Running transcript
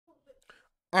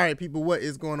All right, people, what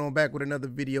is going on? Back with another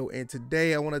video, and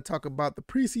today I want to talk about the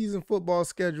preseason football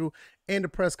schedule and the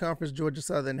press conference Georgia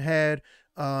Southern had.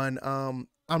 And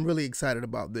I'm really excited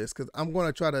about this because I'm going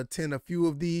to try to attend a few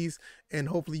of these, and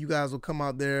hopefully you guys will come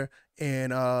out there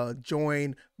and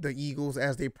join the Eagles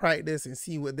as they practice and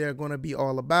see what they're going to be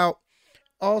all about.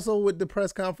 Also, with the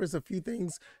press conference, a few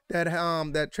things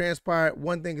that transpired.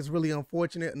 One thing is really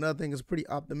unfortunate. Another thing is pretty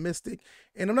optimistic.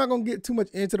 And I'm not going to get too much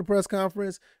into the press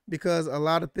conference because a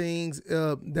lot of things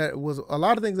that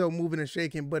were moving and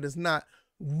shaking, but it's not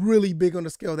really big on the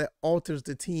scale that alters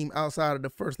the team outside of the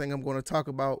first thing I'm going to talk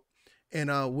about, and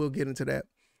we'll get into that.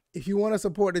 If you want to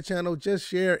support the channel, just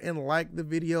share and like the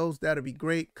videos. That'll be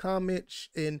great. Comment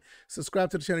and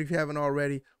subscribe to the channel if you haven't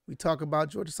already. We talk about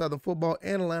Georgia Southern football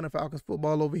and Atlanta Falcons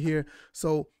football over here,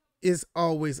 so it's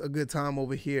always a good time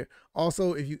over here.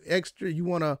 Also, if you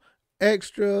want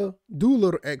to do a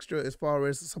little extra as far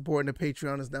as supporting the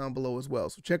Patreon is down below as well.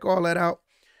 So check all that out.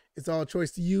 It's all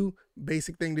choice to you.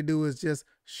 Basic thing to do is just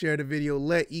share the video.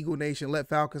 Let Eagle Nation, let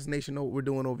Falcons Nation know what we're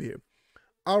doing over here.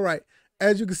 All right.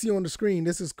 As you can see on the screen,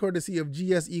 this is courtesy of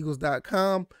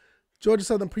gseagles.com. Georgia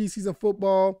Southern preseason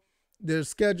football, their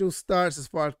schedule starts as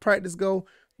far as practice go.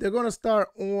 They're going to start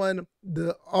on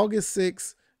the August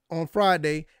 6th on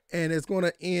Friday, and it's going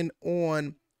to end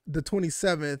on the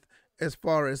 27th as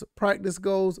far as practice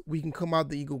goes. We can come out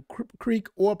to Eagle Creek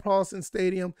or Paulson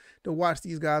Stadium to watch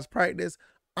these guys practice.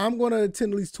 I'm going to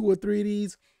attend at least 2 or 3 of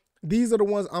these. These are the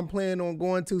ones I'm planning on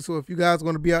going to. So if you guys are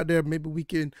going to be out there, maybe we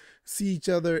can see each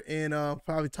other and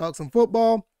probably talk some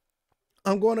football.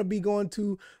 I'm going to be going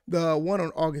to the one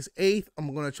on August 8th.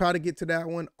 I'm going to try to get to that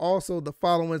one. Also, the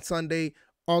following Sunday,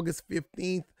 August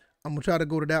 15th, I'm going to try to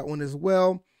go to that one as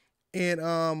well.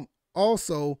 And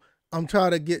also, I'm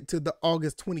trying to get to the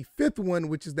August 25th one,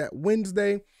 which is that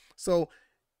Wednesday. So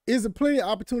there's plenty of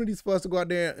opportunities for us to go out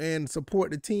there and support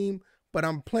the team. But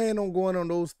I'm planning on going on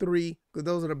those 3 because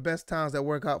those are the best times that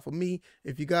work out for me.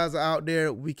 If you guys are out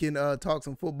there, we can talk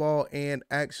some football and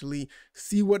actually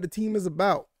see what the team is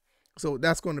about. So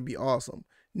that's going to be awesome.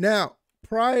 Now,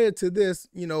 prior to this,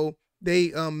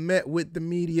 they met with the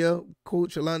media,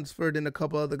 Coach Lunsford and a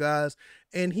couple other guys,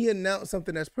 and he announced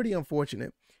something that's pretty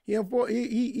unfortunate.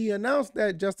 He announced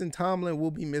that Justin Tomlin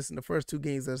will be missing the first 2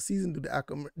 games of the season due to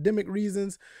academic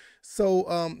reasons.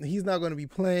 So he's not going to be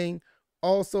playing.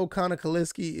 Also, Connor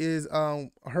Kaliski is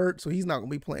hurt, so he's not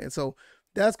going to be playing. So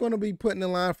that's going to be putting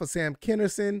in line for Sam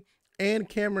Kennerson and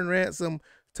Cameron Ransom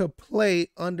to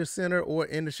play under center or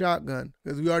in the shotgun,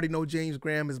 because we already know James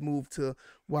Graham has moved to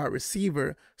wide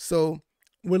receiver. So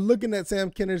we're looking at Sam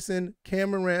Kennerson,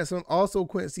 Cameron Ransom, also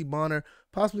Quincy Bonner,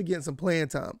 possibly getting some playing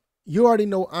time. You already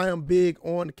know I am big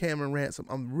on Cameron Ransom.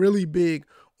 I'm really big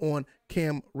on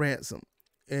Cam Ransom.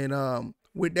 And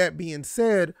with that being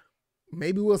said,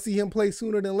 maybe we'll see him play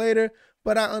sooner than later,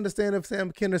 but I understand if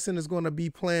Sam Kennerson is going to be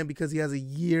playing because he has a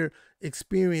year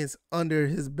experience under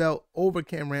his belt over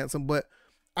Cam Ransom. But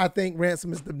I think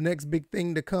Ransom is the next big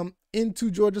thing to come into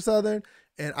Georgia Southern,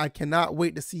 and I cannot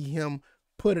wait to see him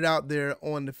put it out there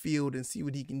on the field and see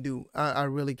what he can do. I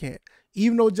really can't.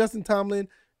 Even though Justin Tomlin,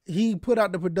 he put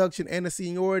out the production and the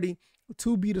seniority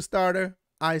to be the starter,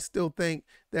 I still think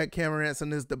that Cameron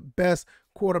Ransom is the best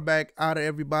quarterback out of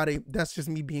everybody. That's just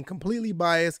me being completely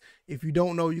biased. If you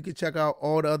don't know, you can check out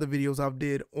all the other videos I've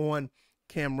did on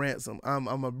Cam Ransom. I'm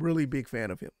a really big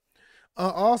fan of him.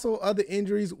 Also, other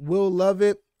injuries, Will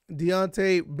Lovett,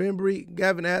 Deontay Bembry,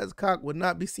 Gavin Ascock will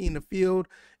not be seeing the field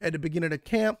at the beginning of the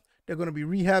camp. They're going to be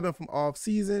rehabbing from off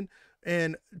season.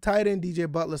 And tight end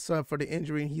DJ Butler suffered for the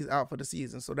injury, and he's out for the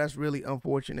season. So that's really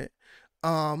unfortunate.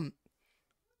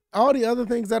 All the other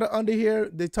things that are under here,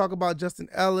 they talk about Justin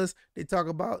Ellis. They talk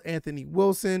about Anthony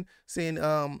Wilson, saying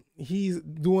he's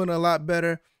doing a lot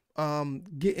better,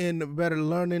 getting better,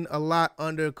 learning a lot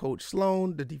under Coach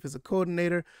Sloan, the defensive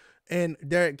coordinator. And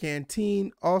Derek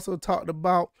Canteen also talked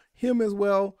about him as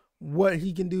well, what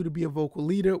he can do to be a vocal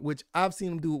leader, which I've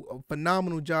seen him do a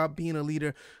phenomenal job being a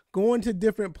leader, going to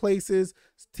different places,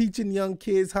 teaching young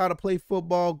kids how to play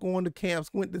football, going to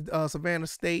camps, went to Savannah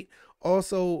State,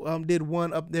 also did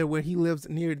one up there where he lives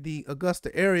near the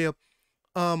Augusta area.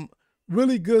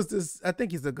 Really good. I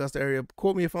think he's the Augusta area.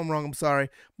 Quote me if I'm wrong. I'm sorry.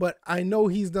 But I know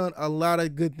he's done a lot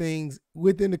of good things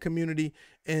within the community,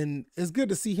 and it's good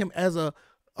to see him as a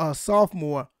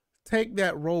sophomore take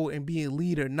that role and be a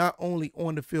leader, not only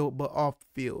on the field but off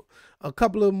the field. A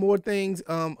couple of more things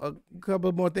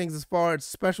as far as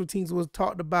special teams was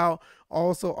talked about.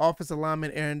 Also, offensive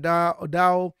lineman Aaron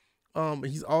Dowell,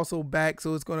 he's also back,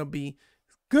 so it's going to be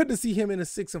good to see him in his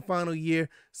 6th and final year,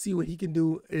 see what he can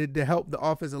do to help the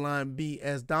offensive line be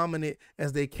as dominant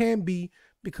as they can be,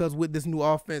 because with this new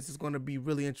offense, it's going to be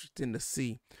really interesting to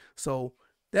see. So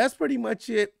that's pretty much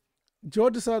it.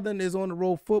 Georgia Southern is on the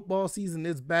road. Football season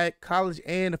is back, college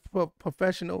and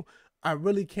professional. I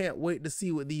really can't wait to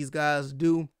see what these guys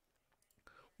do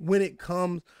when it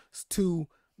comes to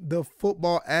the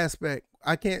football aspect.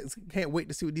 I can't wait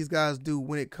to see what these guys do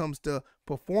when it comes to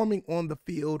performing on the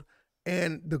field.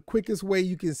 And the quickest way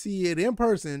you can see it in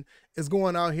person is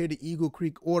going out here to Eagle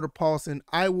Creek or to Paulson.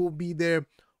 I will be there.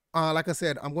 Like I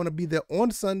said, I'm going to be there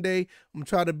on Sunday. I'm going to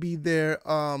try to be there,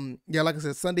 like I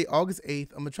said, Sunday, August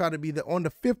 8th. I'm going to try to be there on the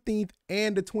 15th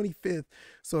and the 25th.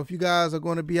 So if you guys are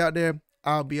going to be out there,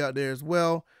 I'll be out there as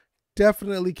well.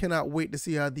 Definitely cannot wait to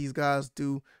see how these guys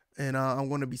do. And I'm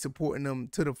going to be supporting them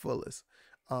to the fullest.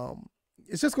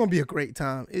 It's just going to be a great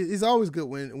time. It's always good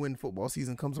when football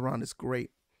season comes around. It's great.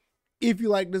 If you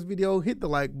like this video, hit the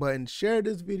like button, share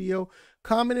this video,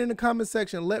 comment in the comment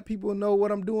section, let people know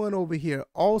what I'm doing over here.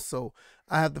 Also,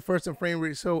 I have the First and Frame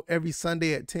Rate show every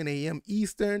Sunday at 10 a.m.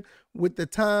 Eastern. With the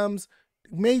times,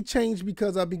 may change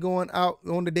because I'll be going out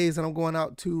on the days that I'm going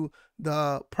out to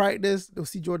the practice. They'll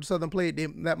see Georgia Southern play.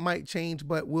 That might change,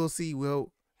 but we'll see.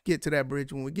 We'll get to that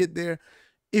bridge when we get there.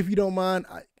 If you don't mind,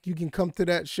 you can come to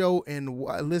that show and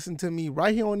listen to me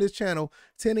right here on this channel,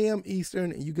 10 a.m.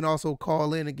 Eastern. And you can also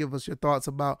call in and give us your thoughts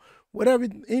about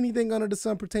anything under the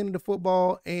sun pertaining to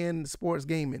football and sports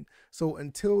gaming. So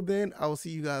until then, I will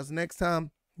see you guys next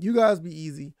time. You guys be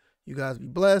easy. You guys be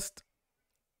blessed.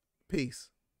 Peace.